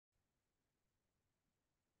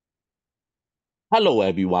Hello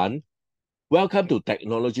everyone, welcome to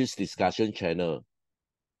Technologies Discussion channel.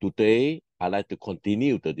 Today, I'd like to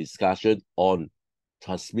continue the discussion on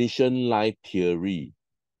transmission line theory.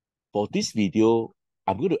 For this video,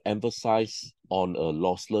 I'm going to emphasize on a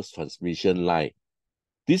lossless transmission line.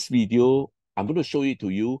 This video, I'm going to show it to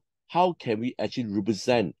you how can we actually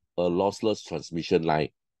represent a lossless transmission line.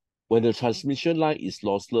 When the transmission line is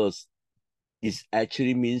lossless, it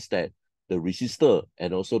actually means that the resistor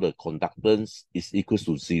and also the conductance is equal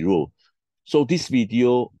to 0. So this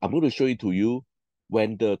video, I'm going to show it to you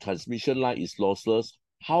when the transmission line is lossless,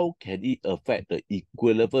 how can it affect the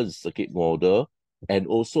equivalent circuit model and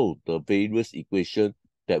also the various equation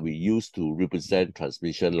that we use to represent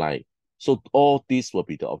transmission line. So all this will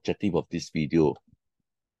be the objective of this video.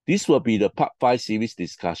 This will be the part 5 series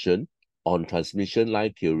discussion on transmission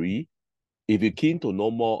line theory. If you're keen to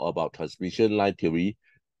know more about transmission line theory,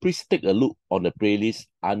 please take a look on the playlist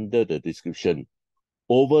under the description.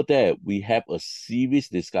 Over there, we have a series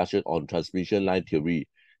discussion on transmission line theory,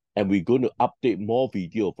 and we're going to update more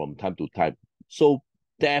video from time to time. So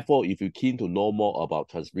therefore, if you're keen to know more about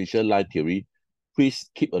transmission line theory, please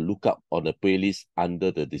keep a lookout on the playlist under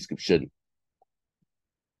the description.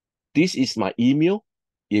 This is my email.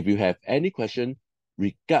 If you have any question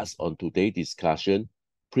regards on today's discussion,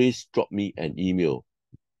 please drop me an email.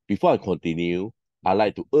 Before I continue, I'd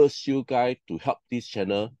like to urge you guys to help this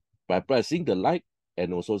channel by pressing the like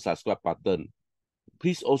and also subscribe button.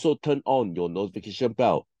 Please also turn on your notification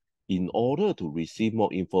bell in order to receive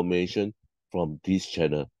more information from this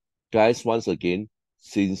channel. Guys, once again,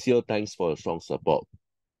 sincere thanks for your strong support.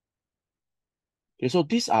 Okay, so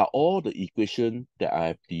these are all the equations that I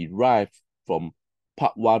have derived from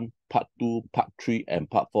part 1, part 2, part 3, and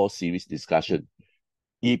part 4 series discussion.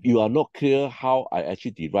 If you are not clear how I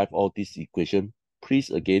actually derive all these equations,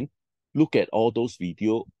 please again look at all those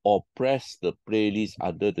videos or press the playlist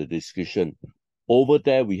under the description. Over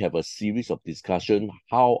there, we have a series of discussion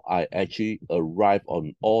how I actually arrive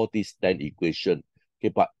on all these 10 equations.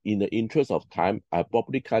 Okay, but in the interest of time, I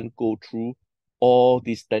probably can't go through all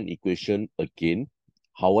these 10 equations again.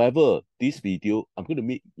 However, this video, I'm going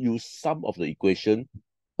to use some of the equation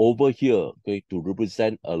over here, okay, to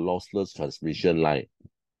represent a lossless transmission line.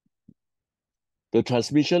 The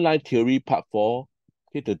transmission line theory part 4,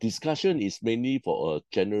 okay, the discussion is mainly for a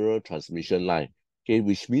general transmission line, okay,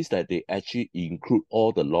 which means that they actually include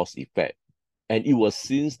all the loss effect. And it was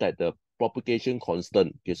since that the propagation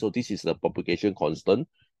constant, okay, so this is the propagation constant,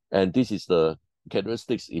 and this is the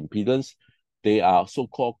characteristics impedance. They are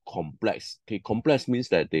so-called complex. Okay, complex means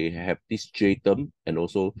that they have this J term and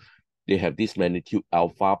also they have this magnitude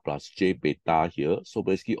alpha plus J beta here. So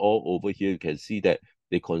basically all over here, you can see that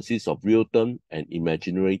they consist of real term and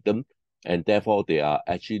imaginary term, and therefore they are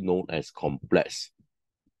actually known as complex.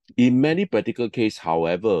 In many practical cases,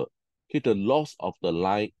 however, okay, the loss of the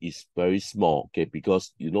line is very small, okay,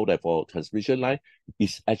 because you know that for transmission line,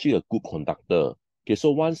 it's actually a good conductor. Okay,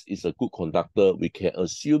 so once it's a good conductor, we can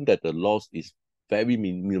assume that the loss is very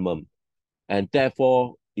minimum, and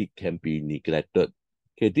therefore it can be neglected.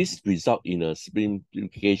 Okay, this result in a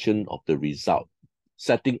simplification of the result,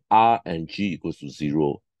 setting R and G equals to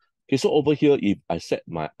 0. Okay, so over here, if I set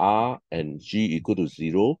my R and G equal to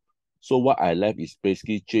 0, so what I left is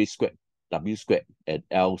basically J squared, W squared, and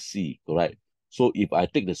LC, correct? So if I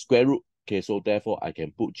take the square root, okay, so therefore I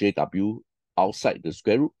can put JW outside the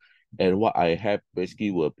square root, and what I have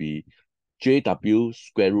basically will be JW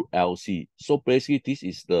square root LC. So basically this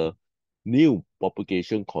is the new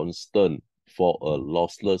propagation constant for a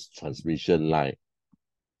lossless transmission line.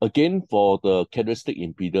 Again, for the characteristic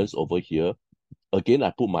impedance over here, again,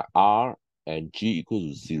 I put my R and G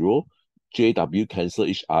equals to 0. JW cancel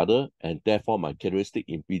each other, and therefore my characteristic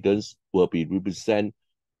impedance will be represented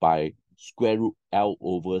by square root L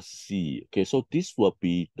over C. Okay, so this will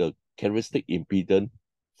be the characteristic impedance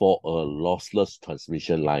for a lossless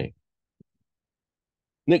transmission line.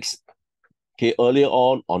 Next, okay, earlier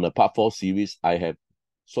on the part 4 series, I have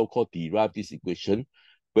so-called derived this equation.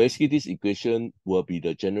 Basically, this equation will be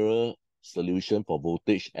the general solution for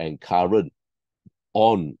voltage and current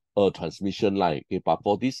on a transmission line. Okay, but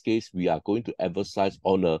for this case, we are going to emphasize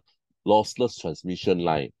on a lossless transmission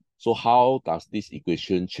line. So how does this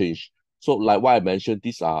equation change? So like what I mentioned,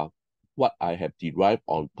 these are what I have derived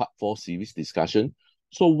on part 4 series discussion.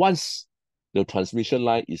 So once the transmission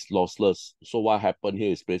line is lossless, so what happened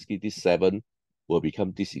here is basically this 7 will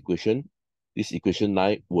become this equation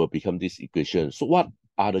 9 will become this equation. So what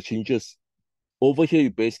are the changes? Over here,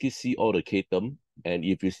 you basically see all the K term, and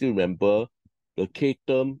if you still remember, the K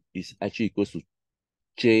term is actually equals to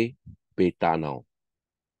J beta now.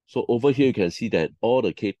 So over here, you can see that all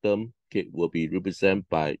the K term okay, will be represented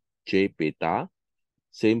by J beta.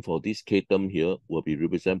 Same for this K term here will be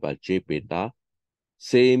represented by J beta.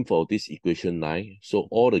 Same for this equation 9. So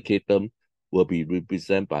all the K term will be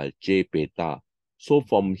represented by J beta. So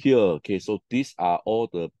from here, okay, so these are all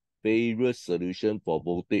the various solutions for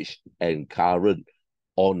voltage and current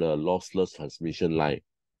on a lossless transmission line.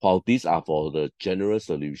 While these are for the general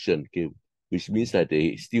solution, okay, which means that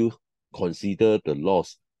they still consider the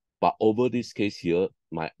loss. But over this case here,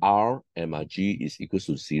 my R and my G is equal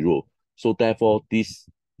to 0. So therefore, these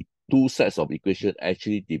two sets of equations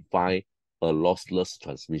actually define a lossless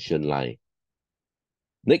transmission line.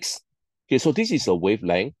 Next, okay, so this is a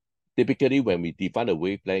wavelength. Typically, when we define a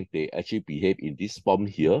wavelength, they actually behave in this form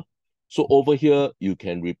here. So over here, you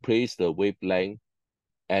can replace the wavelength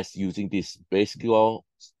as using this. Basically,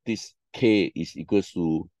 this K is equal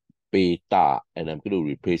to beta, and I'm going to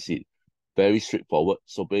replace it. Very straightforward.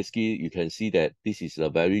 So basically, you can see that this is a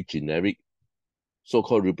very generic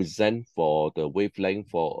so-called represent for the wavelength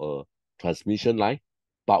for a transmission line.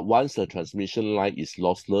 But once the transmission line is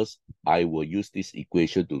lossless, I will use this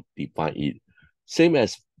equation to define it. Same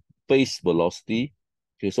as phase velocity.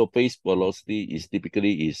 Okay, so phase velocity is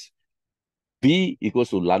typically is V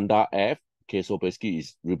equals to lambda F. Okay, so basically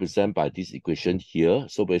is represented by this equation here.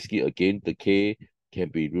 So basically, again, the K can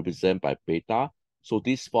be represented by beta. So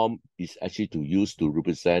this form is actually to use to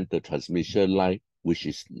represent the transmission line, which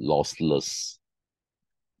is lossless.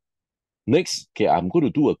 Next, okay, I'm going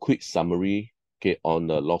to do a quick summary, okay, on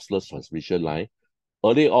the lossless transmission line.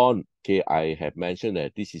 Early on, okay, I have mentioned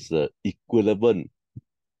that this is the equivalent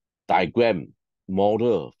diagram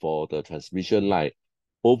model for the transmission line.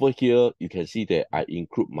 Over here, you can see that I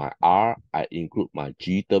include my R, I include my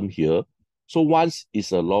G term here. So once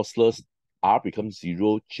it's a lossless, R becomes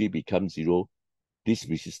 0, G becomes 0, this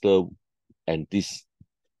resistor and this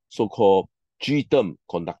so-called G term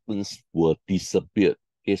conductance will disappear.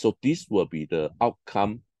 Okay, so this will be the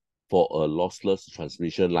outcome for a lossless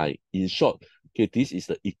transmission line. In short, okay, this is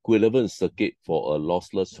the equivalent circuit for a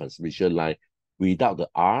lossless transmission line without the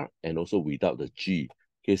R and also without the G.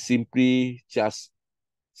 Okay, simply just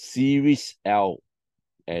series L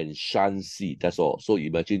and shunt C. That's all. So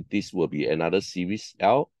imagine this will be another series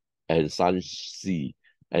L and shunt C.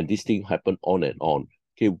 And this thing happen on and on.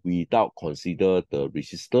 Okay, without consider the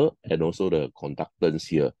resistor and also the conductance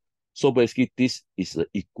here. So basically, this is the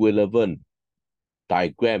equivalent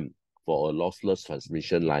diagram for a lossless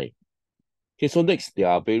transmission line. Okay, so next, there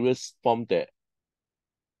are various forms that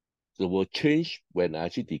will change when I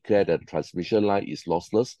actually declare that the transmission line is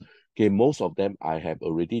lossless. Okay, most of them I have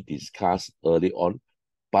already discussed early on,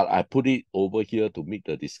 but I put it over here to make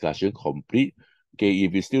the discussion complete. Okay,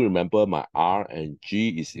 if you still remember, my R and G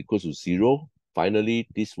is equal to 0. Finally,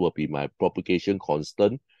 this will be my propagation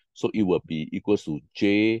constant. So it will be equal to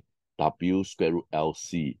JW square root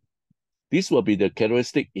LC. This will be the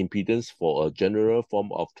characteristic impedance for a general form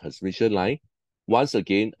of transmission line. Once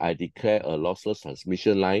again, I declare a lossless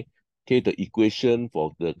transmission line. Okay, the equation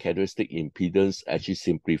for the characteristic impedance actually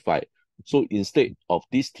simplified. So instead of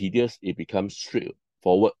this tedious, it becomes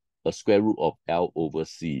straightforward, a square root of L over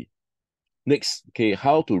C. Next, okay,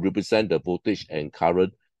 how to represent the voltage and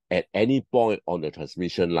current at any point on the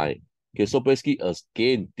transmission line. Okay, so basically,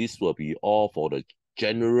 again, this will be all for the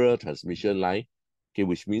general transmission line, okay,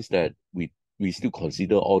 which means that we still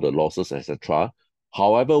consider all the losses, etc.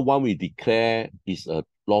 However, when we declare is a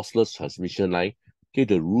lossless transmission line, okay,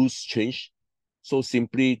 the rules change. So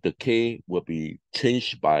simply the K will be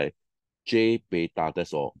changed by J beta,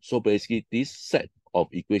 that's all. So basically, this set of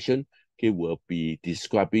equation, okay, will be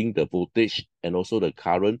describing the voltage and also the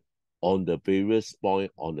current on the various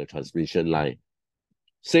points on the transmission line.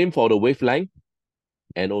 Same for the wavelength,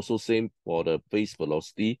 and also same for the phase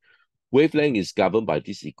velocity. Wavelength is governed by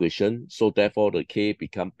this equation, so therefore the K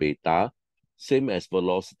become beta, same as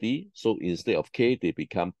velocity. So instead of K, they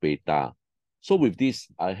become beta. So with this,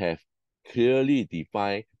 I have clearly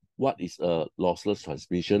defined what is a lossless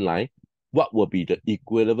transmission line, what will be the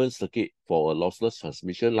equivalent circuit for a lossless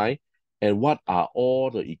transmission line, and what are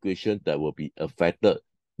all the equations that will be affected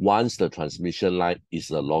once the transmission line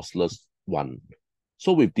is a lossless one.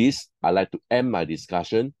 So with this, I'd like to end my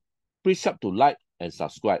discussion. Please help to like and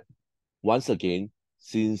subscribe. Once again,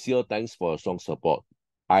 sincere thanks for your strong support.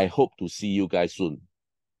 I hope to see you guys soon.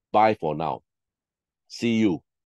 Bye for now. See you.